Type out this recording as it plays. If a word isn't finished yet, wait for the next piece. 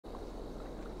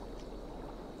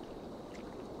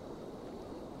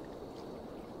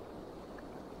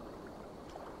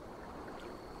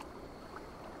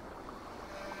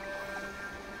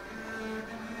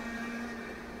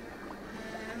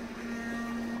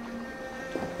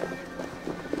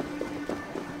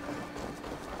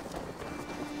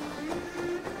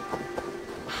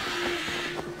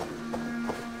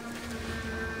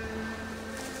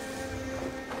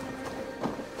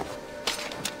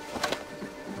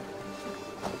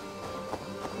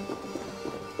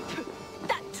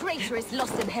traitor is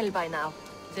lost in hell by now.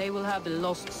 They will have the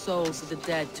lost souls of the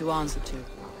dead to answer to.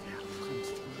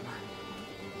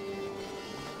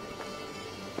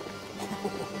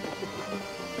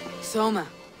 Soma,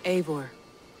 Eivor,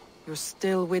 you're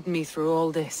still with me through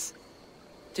all this.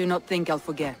 Do not think I'll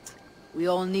forget. We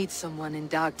all need someone in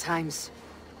dark times.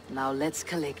 Now let's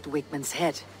collect Wickman's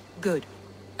head. Good.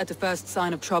 At the first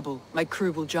sign of trouble, my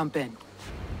crew will jump in.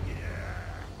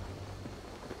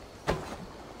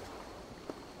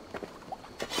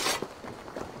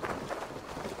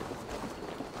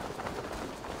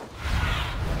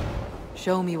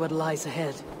 Show me what lies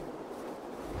ahead.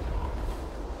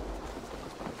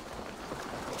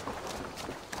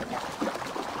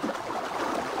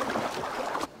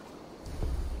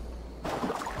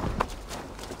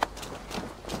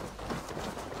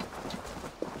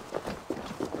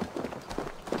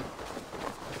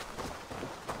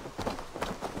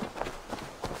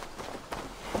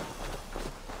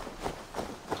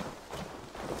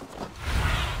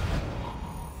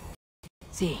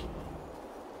 See.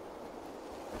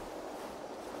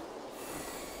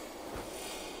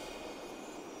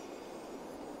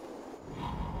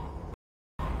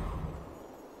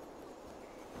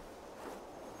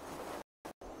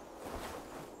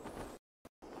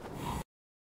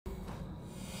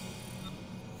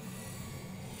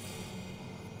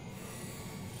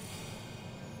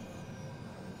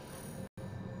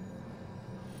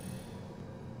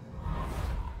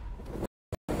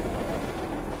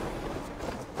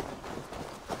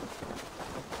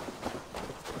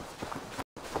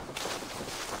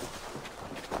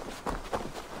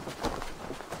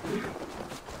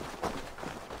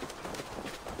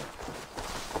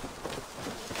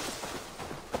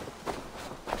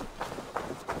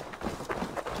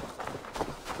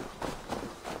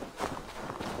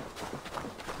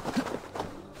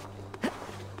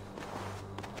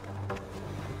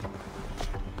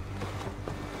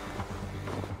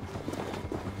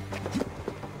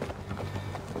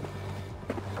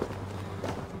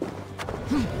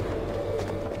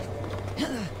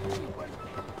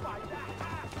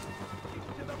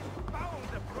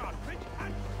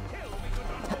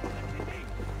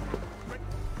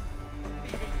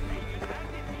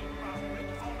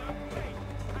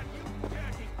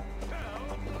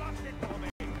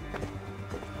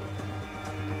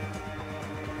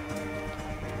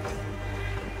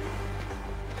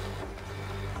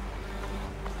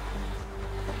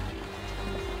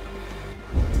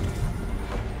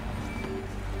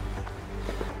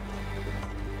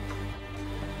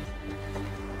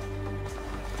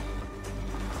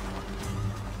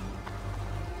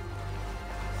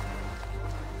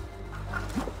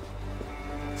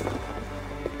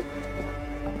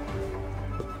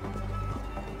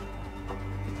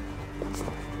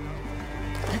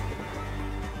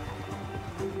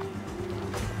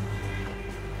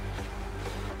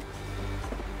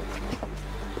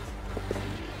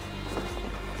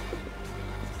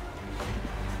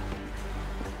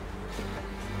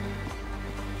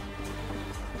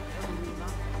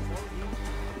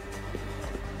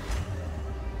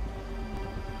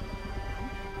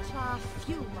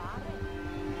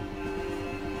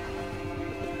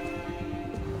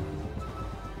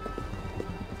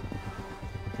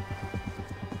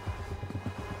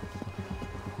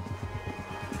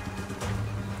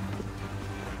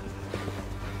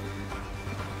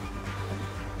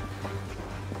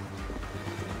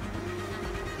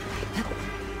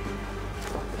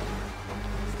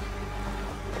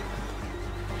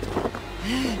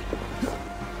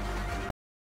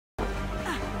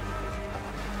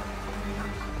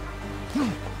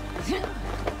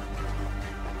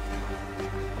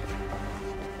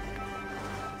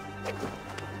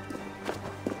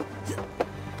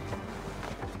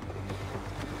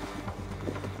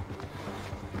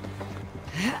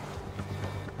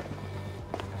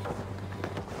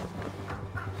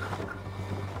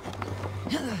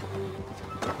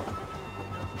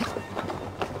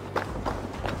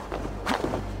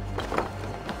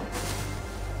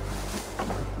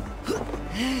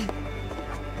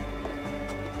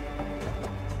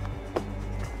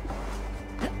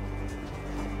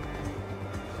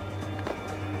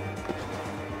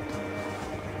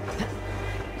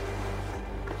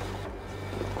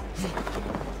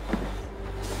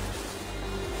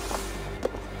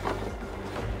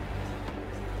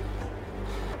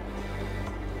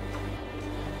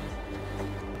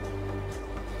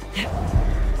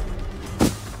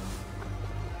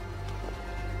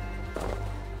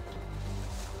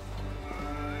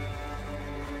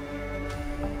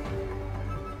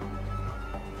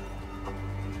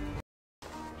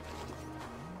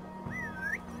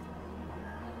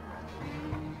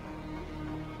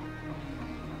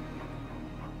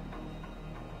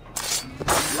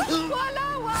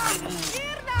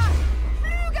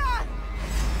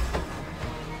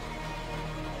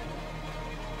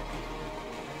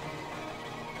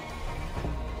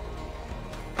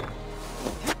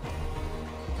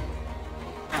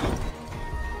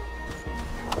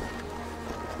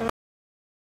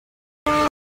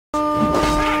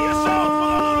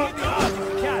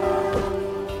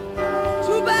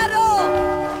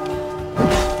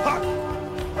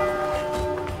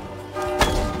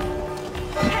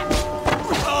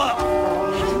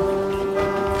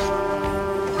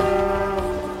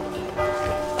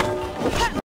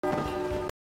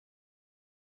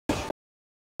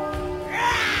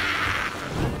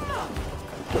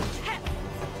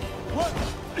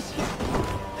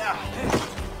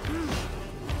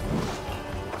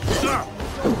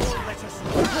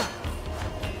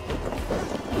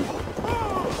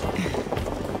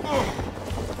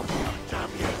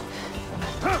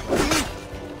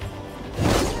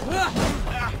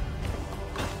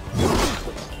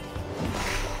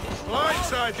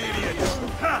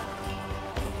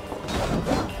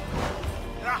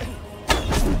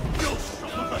 You'll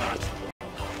suffer for that!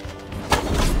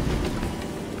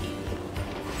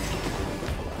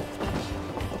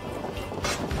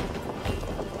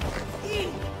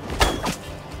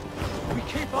 We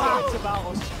keep our wits about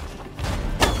us.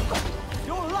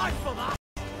 Your life for that!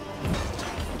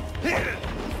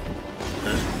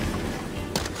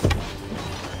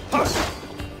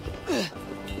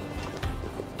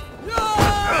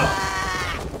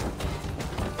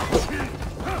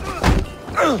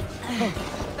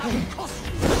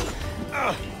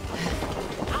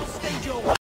 I'll stage your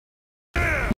way.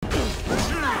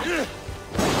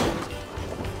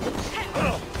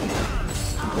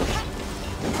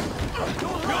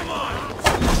 Come on!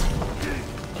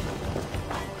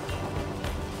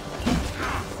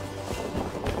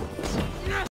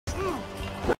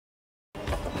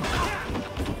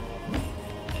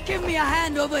 Give me a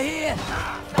hand over here!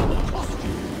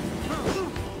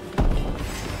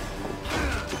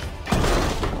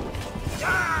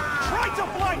 Try to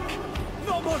flank!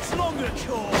 Not much longer,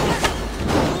 Cor.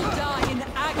 You'll die in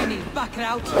agony,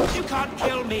 Baccarat. You can't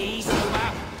kill me,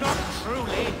 Suma. Not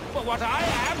truly, but what I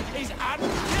am is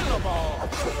unkillable.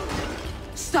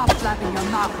 Stop flapping your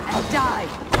mouth and die!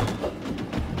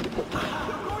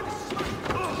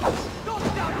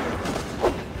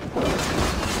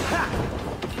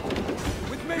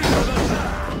 With me, brothers.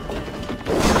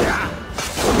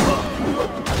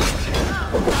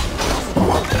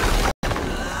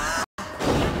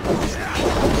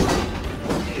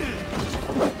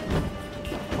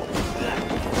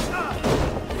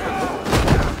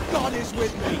 God is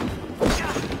with me.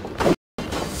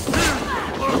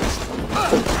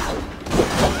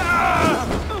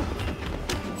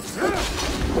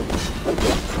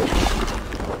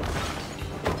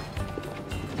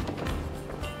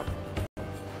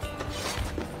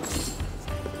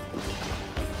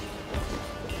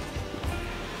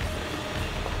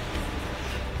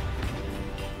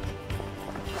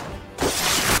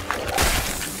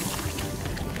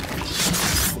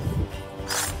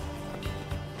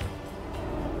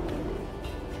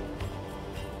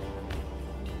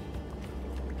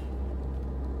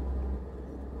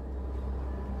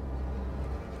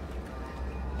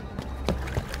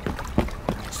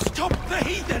 Stop the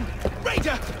heathen!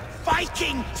 Raider!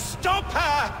 Viking! Stop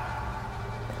her!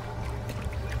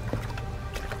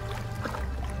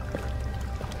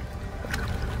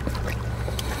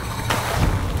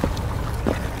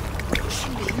 She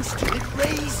means to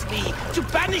erase me, to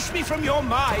banish me from your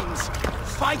minds.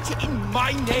 Fight in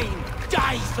my name.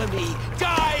 Die for me!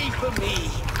 Die for me!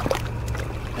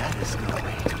 That is no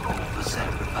way to offer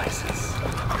sacrifices.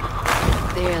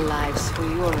 Their lives for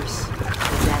yours.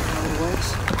 Is that how it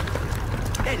works?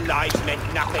 Their lives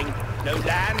meant nothing. No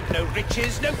land, no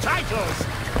riches, no titles.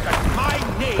 But my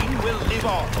name will live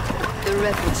on. The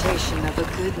reputation of a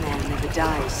good man never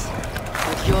dies.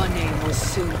 But your name will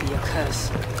soon be a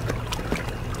curse.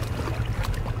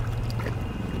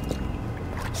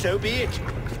 So be it.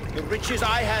 The riches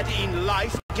I had in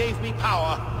life gave me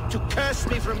power. To curse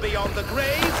me from beyond the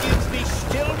grave gives me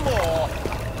still more.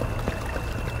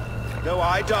 Though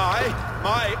I die,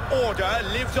 my order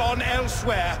lives on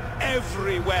elsewhere,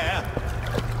 everywhere.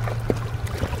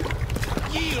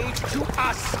 Yield to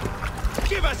us.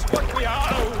 Give us what we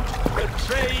are owed. The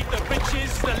trade, the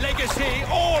riches, the legacy,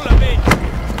 all of it.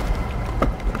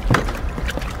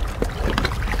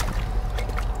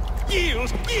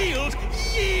 Yield, yield,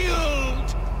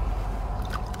 yield!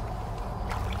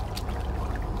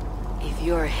 If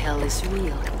your hell is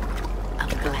real, I'm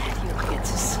glad you'll get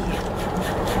to see it.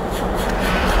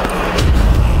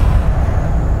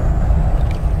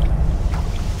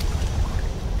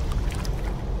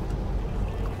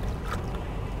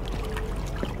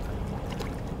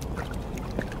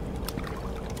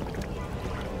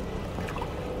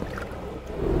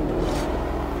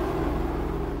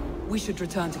 We should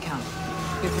return to camp.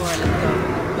 Before I let go,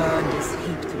 I'll burn this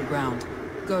heap to the ground.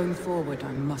 Going forward,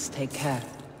 I must take care.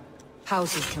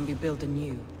 Houses can be built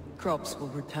anew. Crops will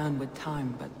return with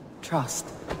time, but trust,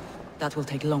 that will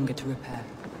take longer to repair.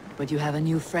 But you have a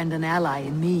new friend and ally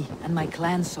in me and my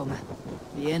clan, Soma.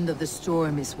 The end of the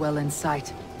storm is well in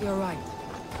sight. You're right.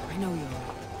 I know you're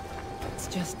right. It's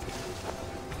just...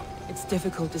 it's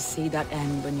difficult to see that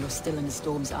end when you're still in the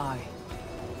storm's eye.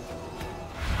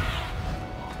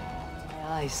 My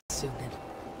eyes, Sunan.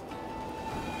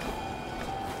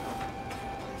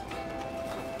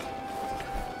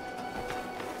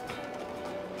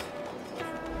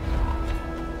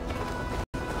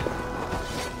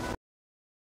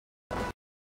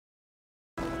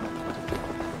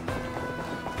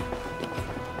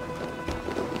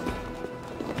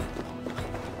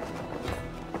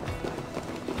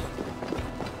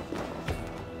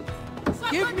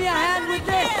 Give me a hand with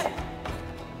this!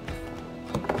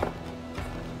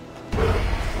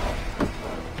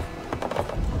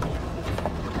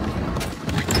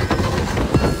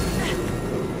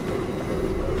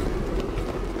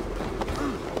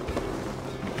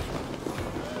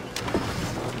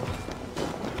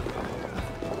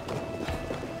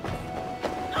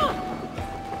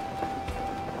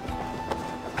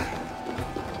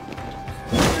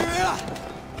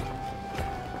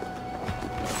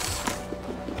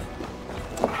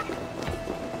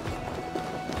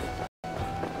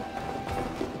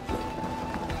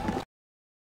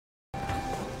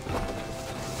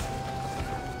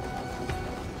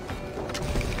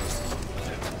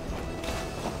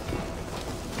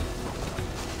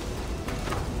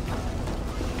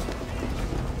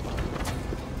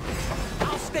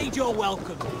 You're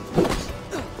welcome.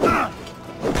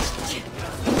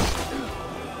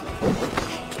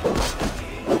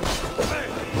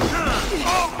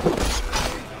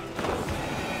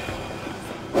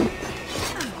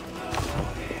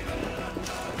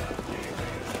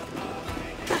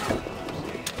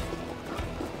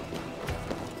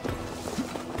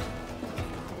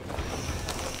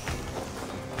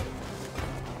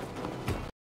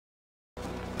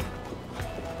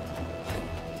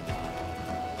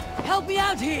 Help me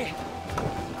out here!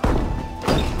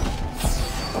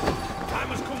 Time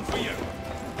has come for you.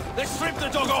 Let's strip the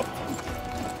dog off.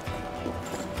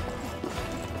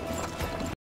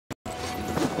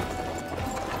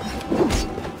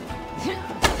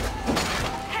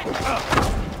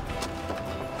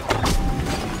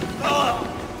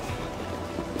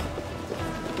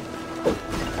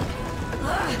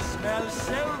 Smells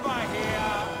silver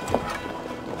here.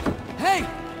 Hey!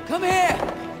 Come here!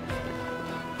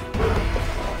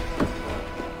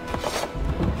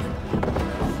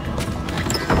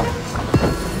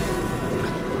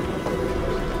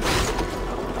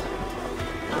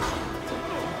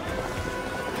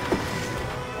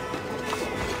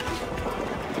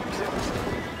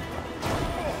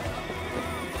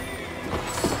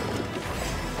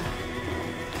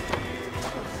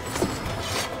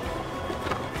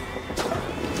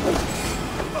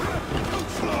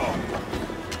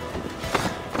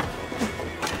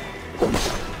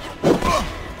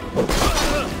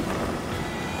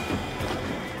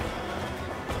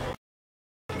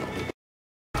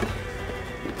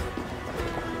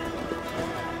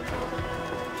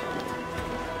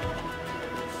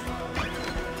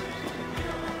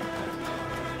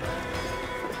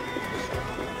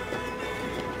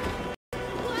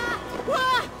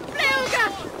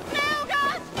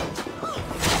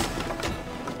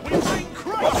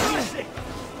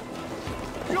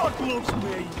 God loves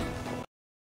me.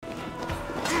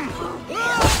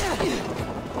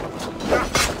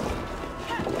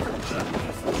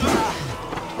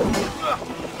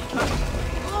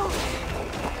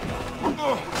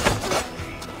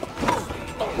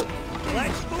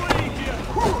 Let's bleed you.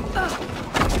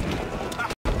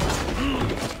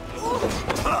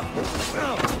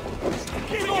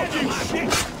 Get off, you shit!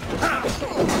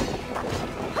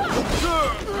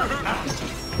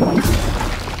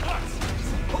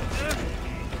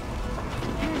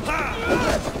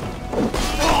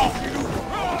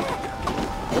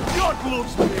 God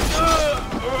loves me.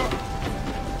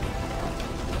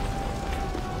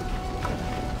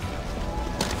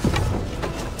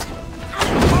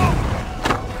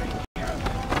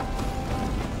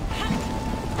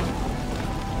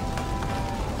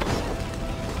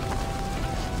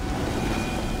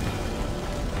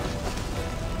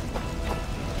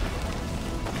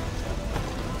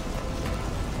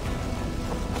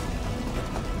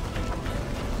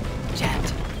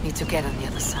 Need to get on the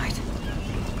other side.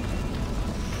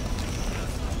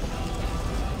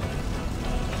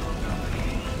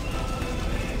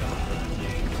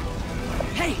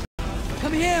 Hey!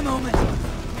 Come here a moment!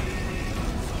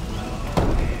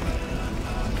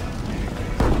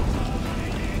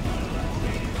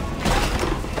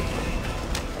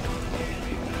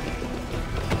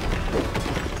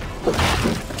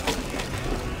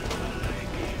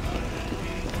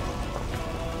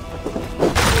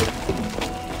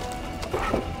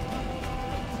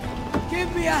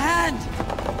 Give me a hand!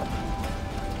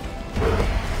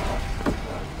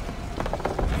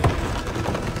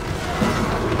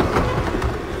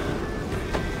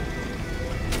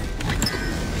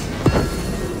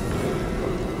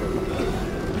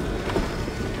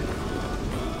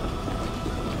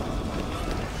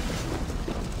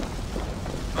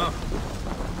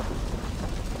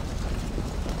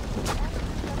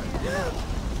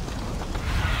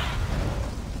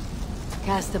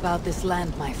 Cast about this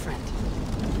land, my friend.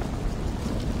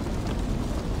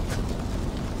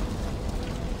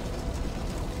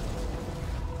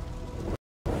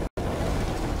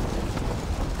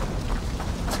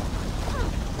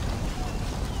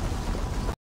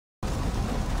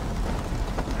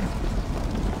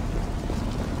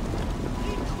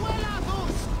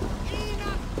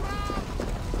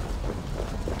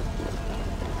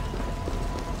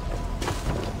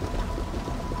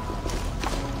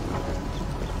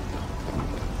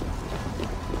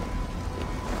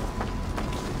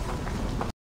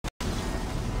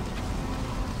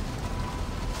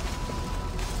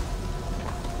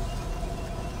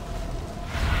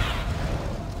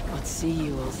 see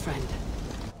you, old friend.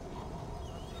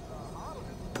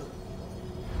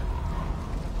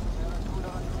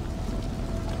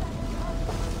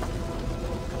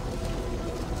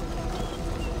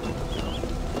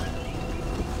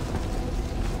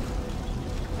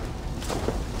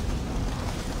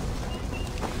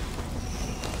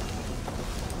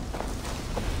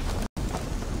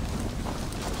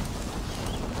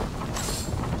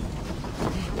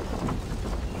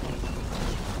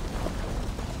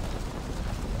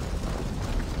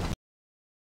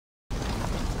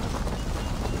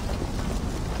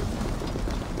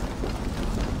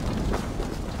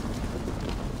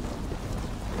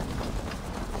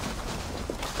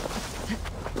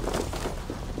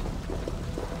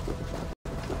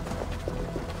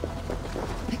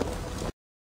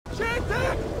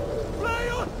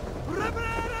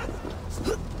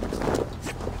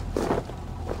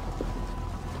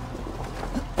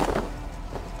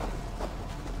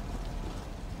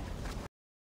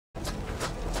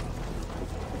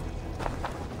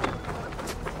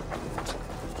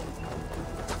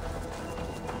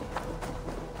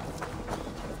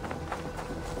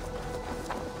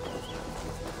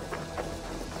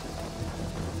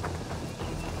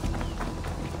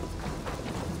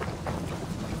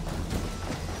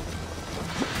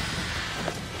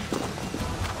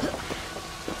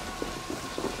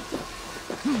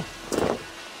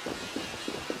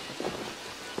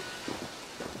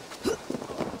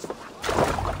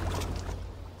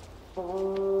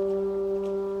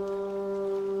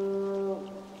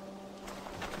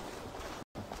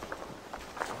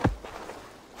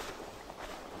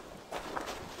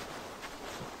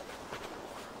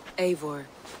 Eivor,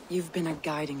 you've been a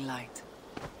guiding light.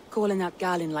 Calling out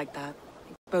Galinn like that,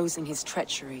 exposing his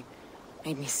treachery,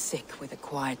 made me sick with a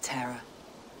quiet terror.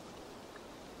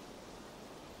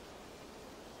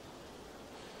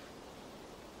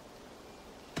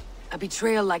 A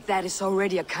betrayal like that is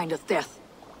already a kind of death.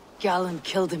 Galinn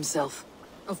killed himself.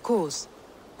 Of course.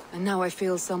 And now I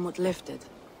feel somewhat lifted.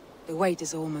 The weight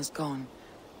is almost gone,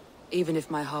 even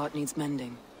if my heart needs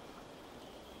mending.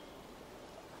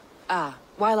 Ah,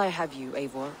 while I have you,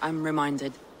 Eivor, I'm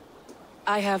reminded.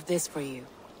 I have this for you.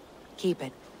 Keep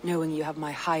it, knowing you have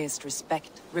my highest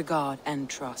respect, regard, and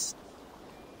trust.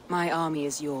 My army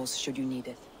is yours, should you need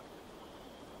it.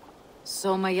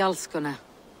 So my Jarlskona,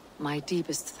 my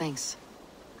deepest thanks.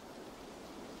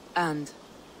 And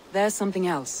there's something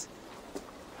else.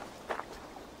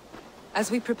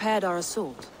 As we prepared our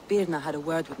assault, Birna had a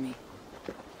word with me.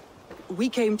 We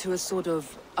came to a sort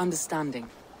of understanding.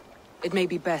 It may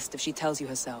be best if she tells you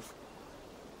herself.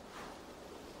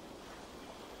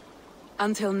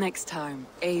 Until next time,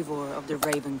 Eivor of the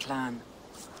Raven clan.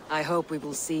 I hope we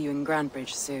will see you in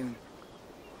Grantebridge soon.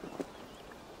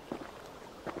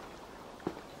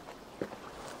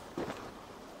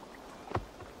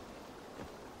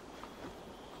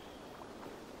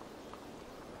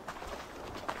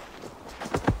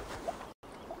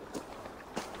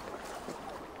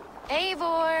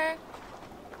 Eivor!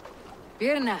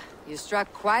 Birna, you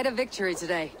struck quite a victory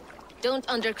today. Don't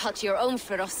undercut your own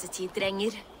ferocity,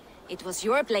 Drengir. It was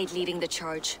your blade leading the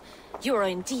charge. You are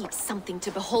indeed something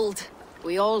to behold.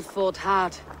 We all fought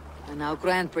hard, and now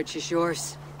Grantebridge is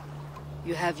yours.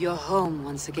 You have your home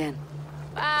once again.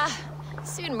 Ah,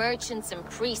 soon merchants and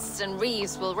priests and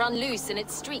reeves will run loose in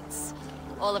its streets.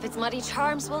 All of its muddy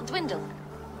charms will dwindle.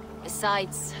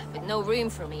 Besides, with no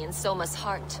room for me in Soma's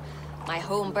heart, my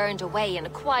home burned away in a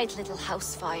quiet little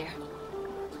house fire.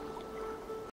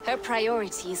 Her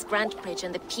priority is Grantebridge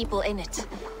and the people in it.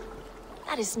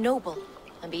 That is noble,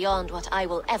 and beyond what I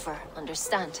will ever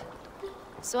understand.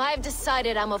 So I've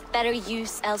decided I'm of better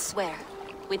use elsewhere.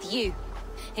 With you.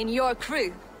 In your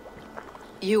crew.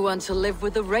 You want to live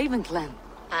with the Raven clan?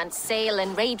 And sail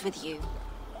and raid with you.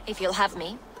 If you'll have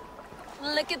me.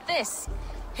 Look at this.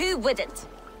 Who wouldn't?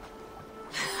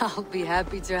 I'll be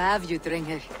happy to have you,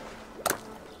 Drengir.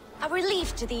 A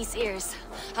relief to these ears.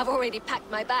 I've already packed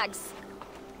my bags.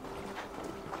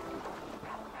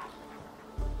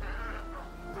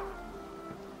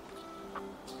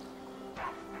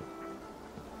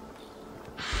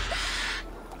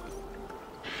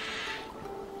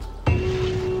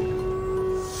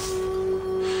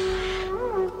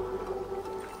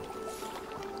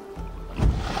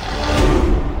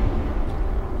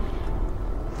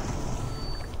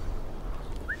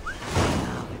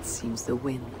 Seems the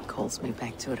wind calls me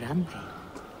back to Randi.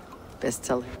 Best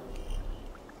tell her.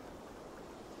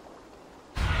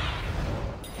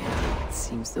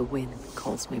 Seems the wind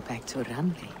calls me back to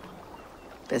Randi.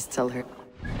 Best tell her.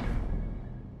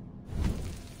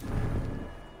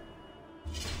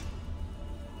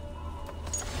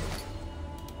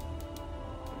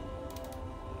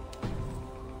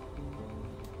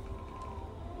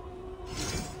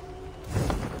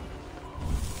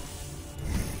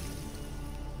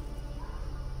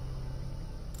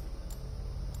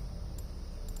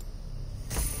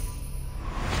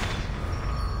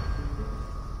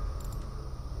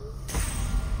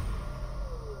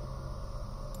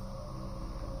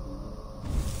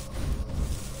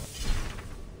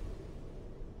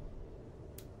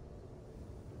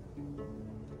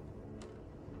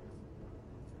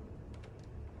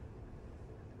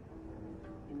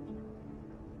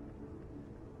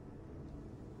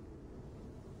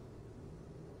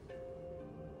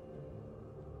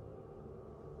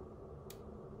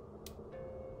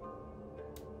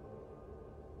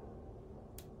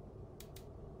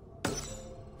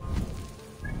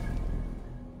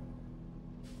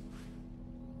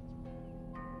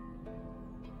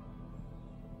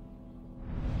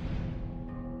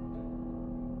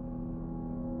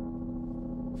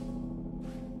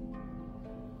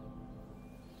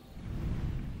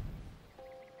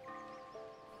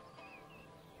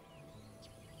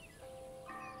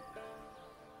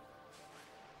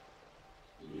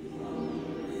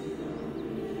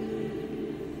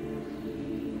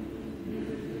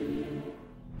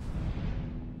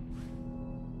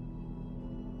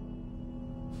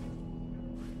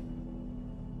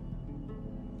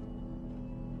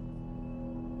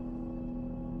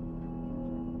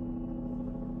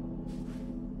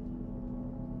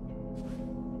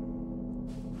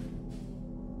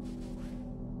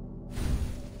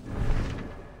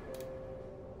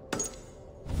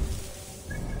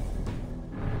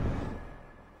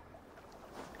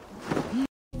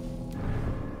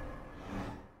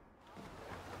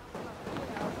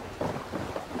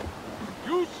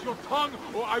 your tongue,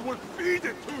 or I will feed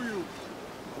it to you!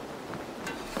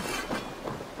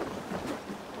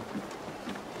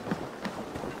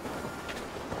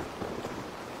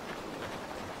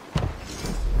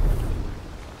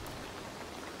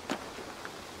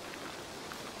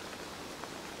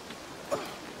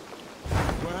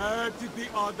 Where did the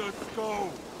others go?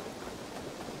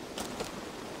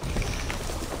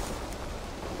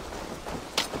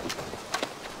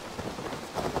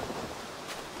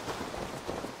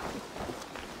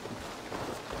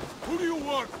 Who do you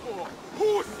work for?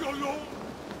 Who's your lord?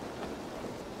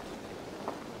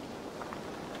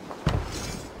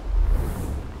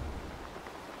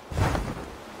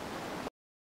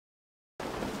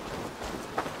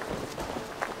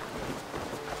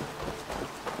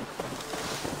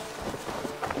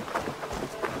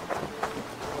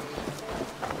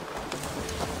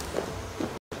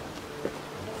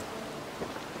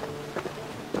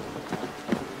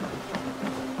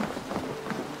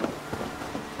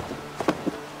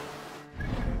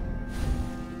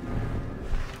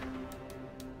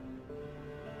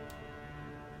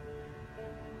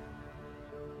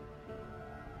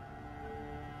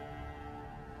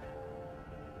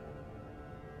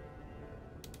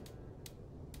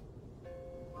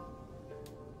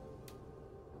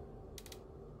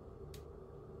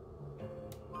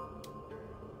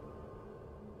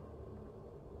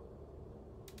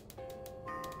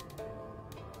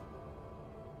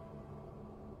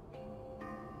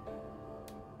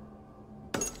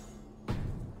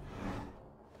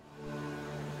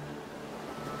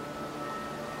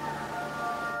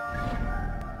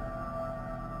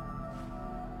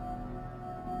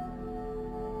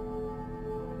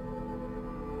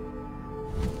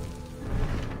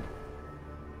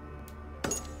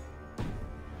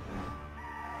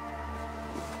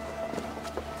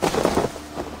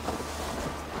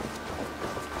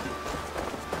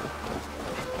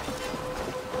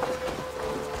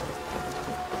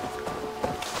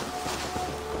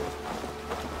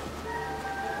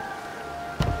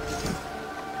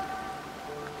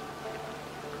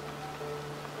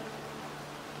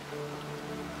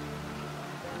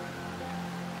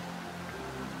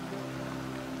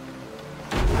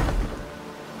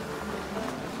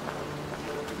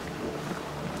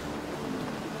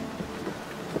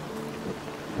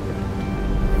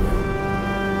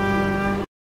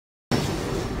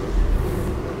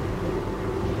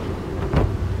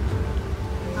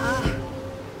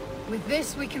 With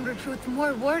this, we can recruit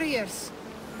more warriors.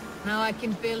 Now I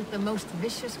can build the most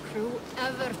vicious crew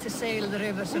ever to sail the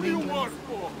rivers Who of do you England. work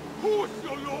for? Who's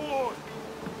your lord?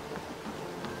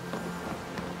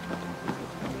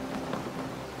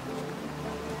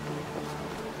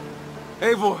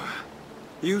 Eivor,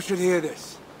 you should hear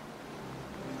this.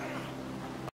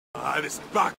 This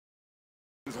back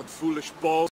had foolish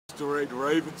balls to raid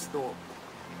Ravensthorpe.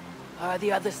 Are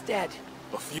the others dead?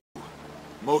 A few.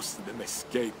 Most of them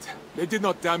escaped. They did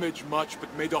not damage much,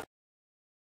 but made off.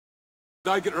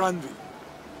 Did I get Randvi?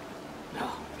 No,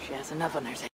 she has enough on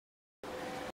her head.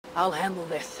 I'll handle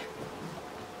this.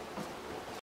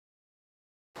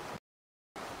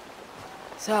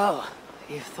 So,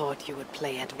 you thought you would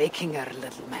play at Vikinger,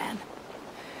 little man.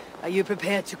 Are you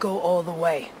prepared to go all the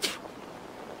way?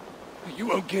 You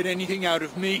won't get anything out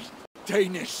of me,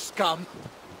 Danish scum.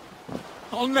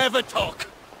 I'll never talk.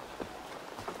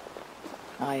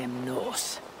 I am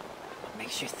Norse. What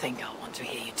makes you think I'll want to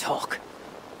hear you talk?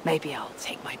 Maybe I'll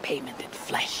take my payment in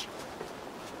flesh.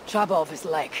 Chop off his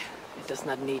leg. It does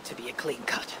not need to be a clean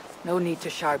cut. No need to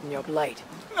sharpen your blade.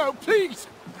 No, please!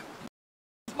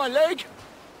 My leg!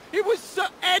 It was Sir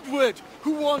Edward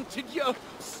who wanted your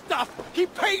stuff. He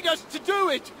paid us to do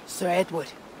it! Sir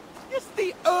Edward. Yes,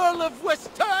 the Earl of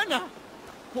Westerna!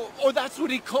 Or that's what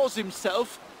he calls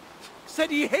himself. Said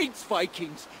he hates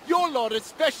Vikings. Your lot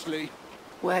especially.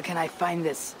 Where can I find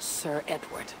this Sir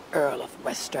Edward, Earl of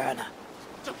Westerna?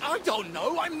 I don't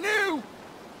know, I'm new!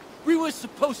 We were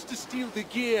supposed to steal the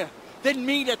gear, then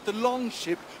meet at the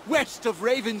longship west of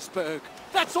Ravensburg.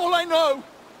 That's all I know!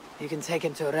 You can take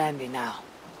him to Randy now.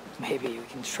 Maybe you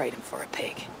can trade him for a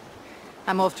pig.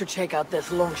 I'm off to check out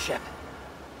this longship.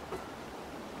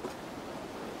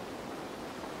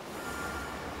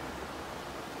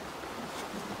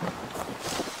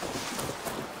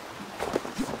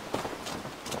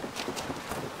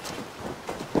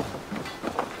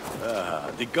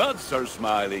 The gods are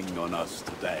smiling on us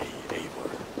today, Eivor.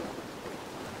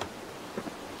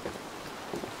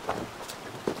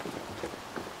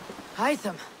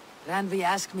 Hytham, Randvi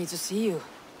asked me to see you.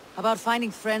 About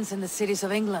finding friends in the cities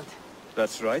of England.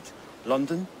 That's right.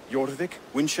 London, Jorvik,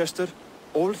 Winchester.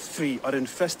 All three are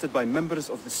infested by members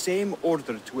of the same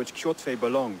order to which Kjotve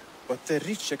belong, but their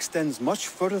reach extends much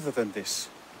further than this.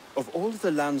 Of all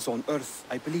the lands on Earth,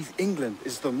 I believe England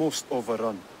is the most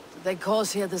overrun. They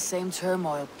cause here the same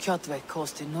turmoil Kjotve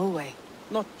caused in Norway.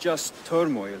 Not just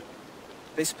turmoil.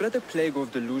 They spread a plague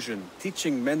of delusion,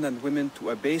 teaching men and women to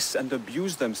abase and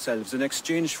abuse themselves in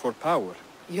exchange for power.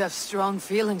 You have strong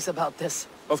feelings about this.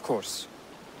 Of course.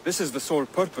 This is the sole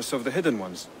purpose of the Hidden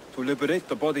Ones, to liberate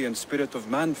the body and spirit of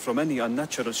man from any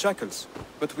unnatural shackles.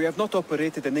 But we have not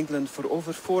operated in England for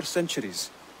over 4 centuries.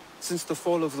 Since the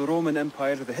fall of the Roman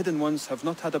Empire, the Hidden Ones have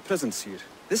not had a presence here.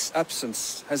 This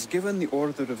absence has given the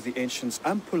Order of the Ancients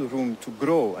ample room to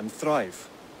grow and thrive.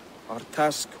 Our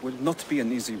task will not be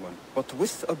an easy one, but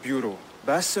with a bureau,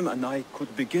 Basim and I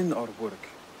could begin our work.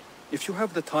 If you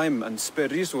have the time and spare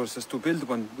resources to build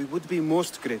one, we would be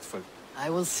most grateful. I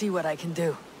will see what I can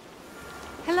do.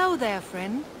 Hello there,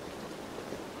 friend.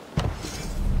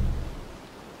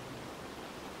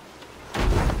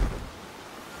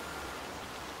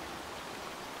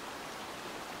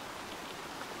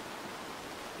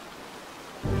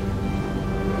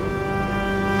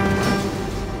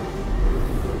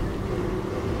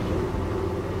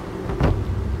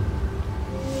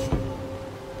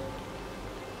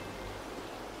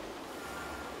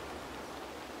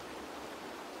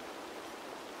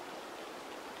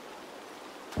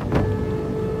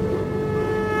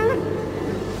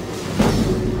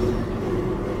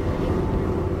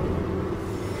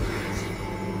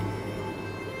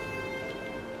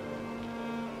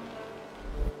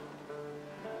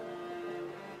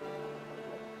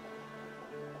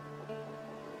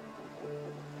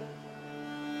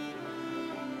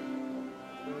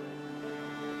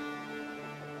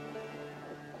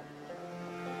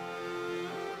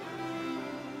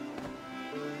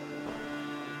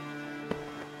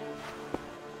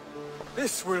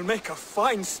 This will make a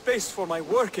fine space for my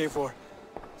work, Eivor.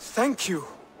 Thank you.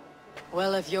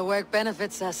 Well, if your work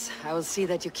benefits us, I will see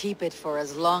that you keep it for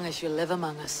as long as you live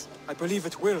among us. I believe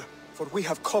it will, for we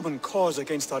have common cause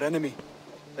against our enemy.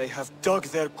 They have dug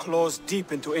their claws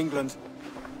deep into England.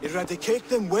 Eradicate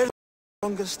them where they're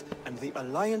strongest, and the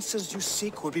alliances you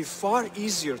seek will be far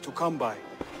easier to come by.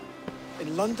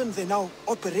 In London, they now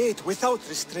operate without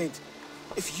restraint.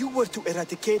 If you were to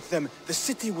eradicate them, the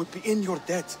city would be in your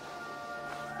debt.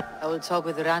 I will talk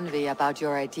with Ranvi about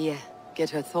your idea. Get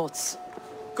her thoughts.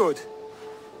 Good.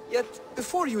 Yet,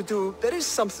 before you do, there is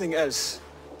something else.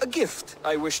 A gift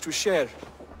I wish to share.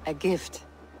 A gift?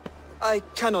 I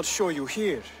cannot show you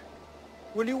here.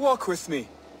 Will you walk with me?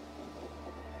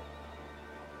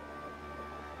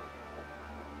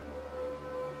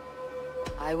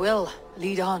 I will.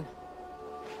 Lead on.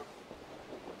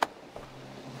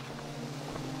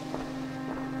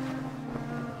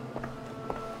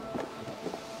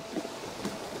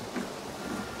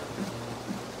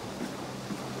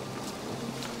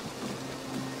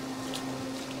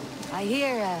 I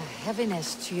hear a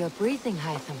heaviness to your breathing,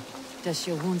 Hytham. Does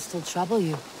your wound still trouble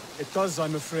you? It does,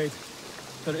 I'm afraid.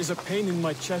 There is a pain in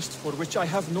my chest for which I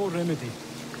have no remedy.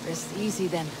 Rest easy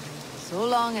then. So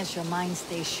long as your mind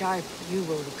stays sharp, you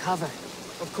will recover.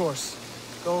 Of course.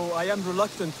 Though I am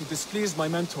reluctant to displease my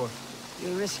mentor.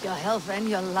 You risk your health and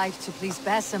your life to please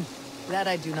Basim. That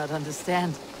I do not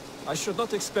understand. I should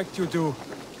not expect you do.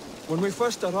 When we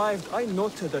first arrived, I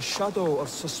noted a shadow of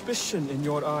suspicion in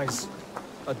your eyes.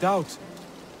 A doubt.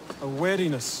 A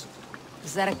wariness.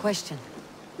 Is that a question?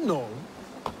 No.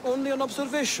 Only an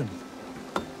observation.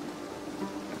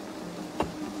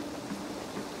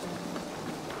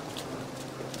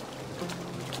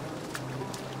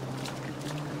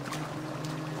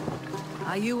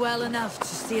 Are you well enough to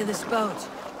steer this boat?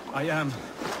 I am.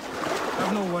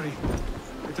 Have no worry.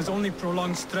 It is only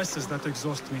prolonged stresses that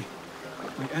exhaust me.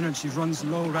 My energy runs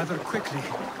low rather quickly.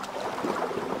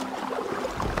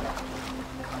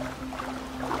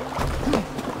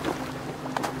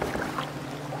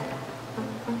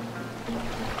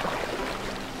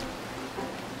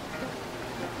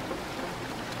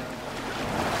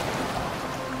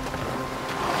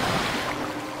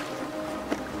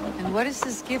 What is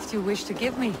this gift you wish to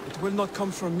give me? It will not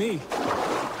come from me.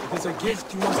 It is a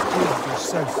gift you must give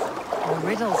yourself. Oh,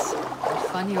 riddles. What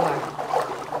fun you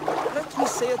are. Let me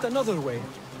say it another way.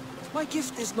 My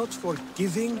gift is not for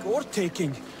giving or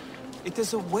taking. It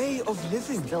is a way of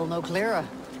living. Still no clearer.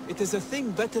 It is a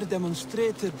thing better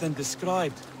demonstrated than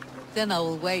described. Then I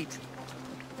will wait.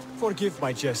 Forgive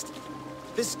my jest.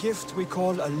 This gift we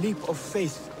call a leap of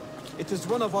faith. It is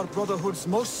one of our Brotherhood's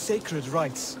most sacred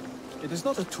rites. It is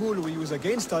not a tool we use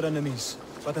against our enemies,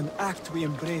 but an act we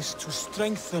embrace to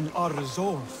strengthen our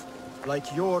resolve.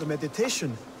 Like your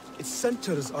meditation, It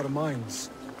centers our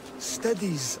minds,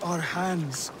 steadies our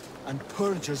hands, and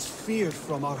purges fear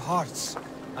from our hearts.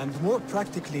 And more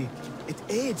practically, it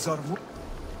aids our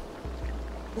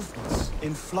movements,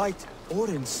 in flight or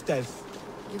in stealth.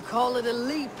 You call it a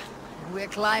leap. We're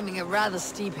climbing a rather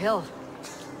steep hill.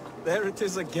 There it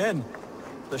is again.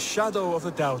 The shadow of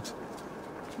a doubt.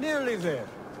 Nearly there.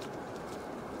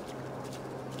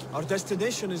 Our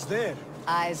destination is there.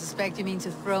 I suspect you mean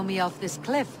to throw me off this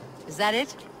cliff. Is that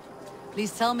it?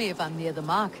 Please tell me if I'm near the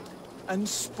mark. And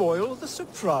spoil the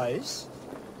surprise?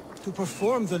 To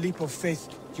perform the leap of faith,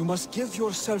 you must give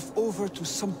yourself over to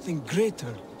something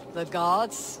greater. The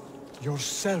gods?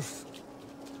 Yourself.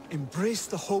 Embrace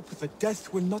the hope that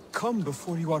death will not come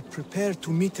before you are prepared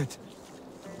to meet it.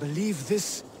 Believe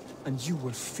this, and you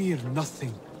will fear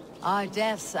nothing. Our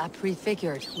deaths are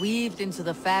prefigured, weaved into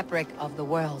the fabric of the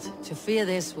world. To fear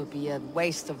this would be a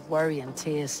waste of worry and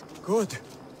tears. Good.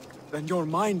 Then your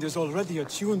mind is already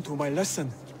attuned to my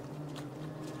lesson.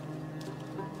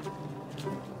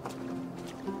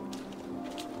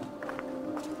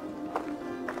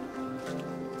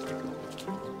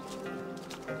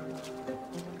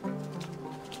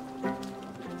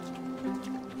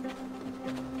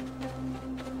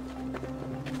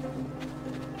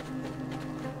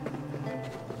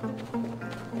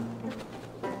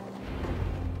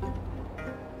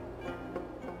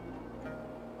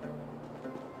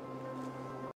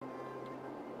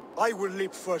 I will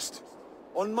leap first.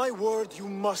 On my word, you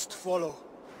must follow.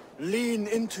 Lean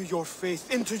into your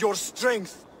faith, into your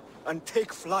strength, and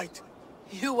take flight.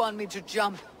 You want me to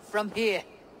jump from here?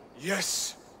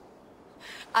 Yes.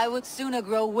 I would sooner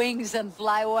grow wings and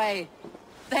fly away.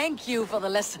 Thank you for the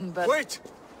lesson, but... Wait!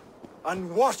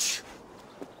 And watch!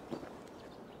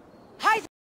 Hytham!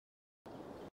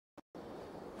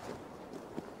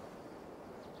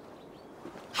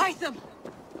 Hytham!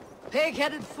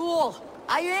 Pig-headed fool!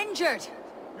 Are you injured?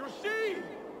 You see?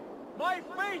 My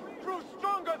faith grew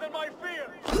stronger than my fear!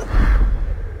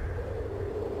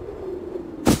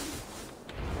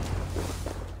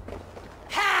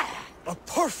 Ha! A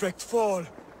perfect fall!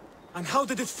 And how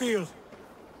did it feel?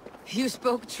 You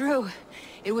spoke true.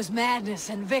 It was madness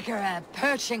and vigor, a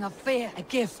purging of fear. A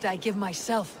gift I give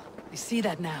myself. I see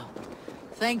that now.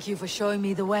 Thank you for showing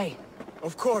me the way.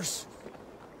 Of course.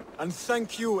 And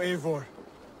thank you, Eivor,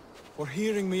 for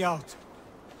hearing me out.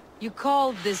 You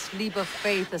called this leap of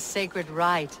faith a sacred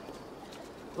rite.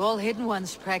 All Hidden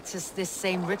Ones practice this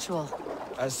same ritual.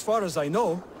 As far as I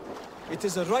know, it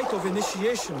is a rite of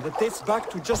initiation that dates back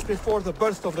to just before the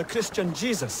birth of the Christian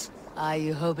Jesus. Are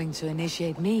you hoping to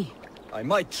initiate me? I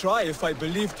might try if I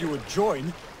believed you would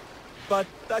join, but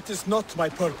that is not my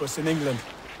purpose in England.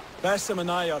 Basim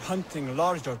and I are hunting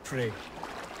larger prey.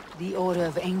 The Order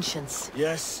of Ancients.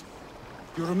 Yes.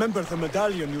 You remember the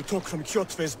medallion you took from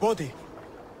Kjotve's body?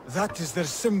 That is their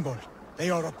symbol. They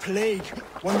are a plague,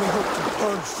 one they hope to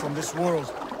purge from this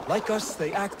world. Like us,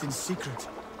 they act in secret.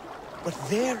 But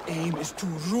their aim is to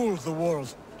rule the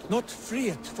world, not free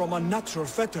it from unnatural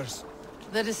fetters.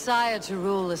 The desire to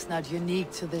rule is not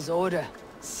unique to this order.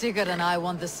 Sigurd and I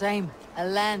want the same. A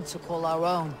land to call our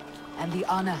own, and the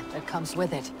honor that comes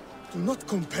with it. Do not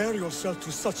compare yourself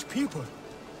to such people.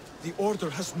 The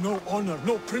Order has no honor,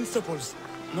 no principles,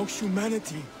 no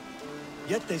humanity.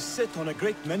 Yet they sit on a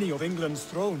great many of England's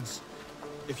thrones.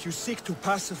 If you seek to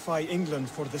pacify England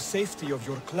for the safety of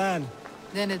your clan...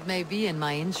 Then it may be in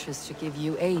my interest to give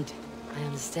you aid. I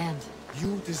understand.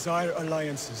 You desire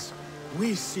alliances.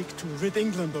 We seek to rid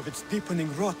England of its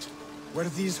deepening rot. Where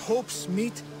these hopes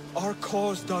meet, our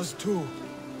cause does too.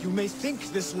 You may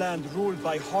think this land ruled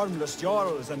by harmless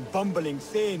jarls and bumbling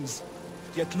thanes.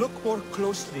 Yet look more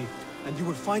closely, and you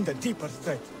will find a deeper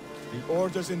threat. The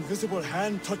Order's invisible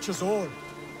hand touches all.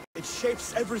 It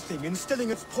shapes everything, instilling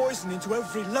its poison into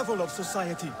every level of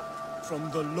society. From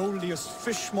the lowliest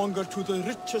fishmonger to the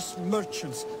richest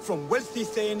merchants, from wealthy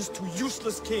thanes to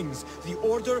useless kings, the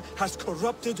Order has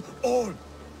corrupted all.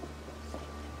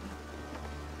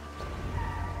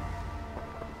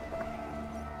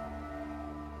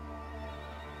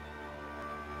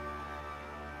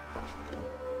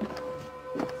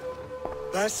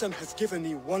 Basim has given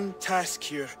me one task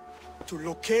here. To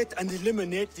locate and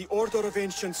eliminate the Order of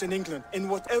Ancients in England, in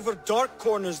whatever dark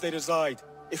corners they reside.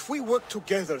 If we work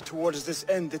together towards this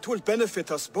end, it will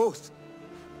benefit us both.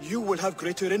 You will have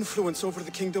greater influence over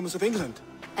the kingdoms of England.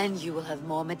 And you will have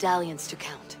more medallions to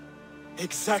count.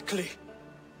 Exactly.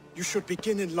 You should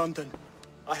begin in London.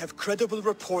 I have credible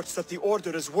reports that the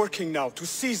Order is working now to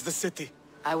seize the city.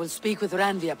 I will speak with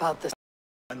Randi about this.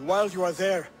 And while you are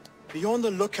there, be on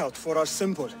the lookout for our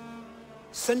symbol.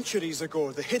 Centuries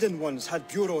ago, the Hidden Ones had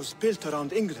bureaus built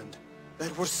around England.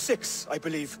 There were 6, I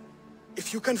believe.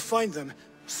 If you can find them,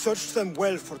 search them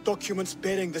well for documents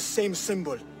bearing the same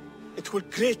symbol. It will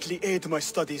greatly aid my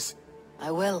studies.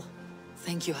 I will.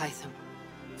 Thank you, Hytham,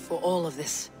 for all of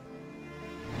this.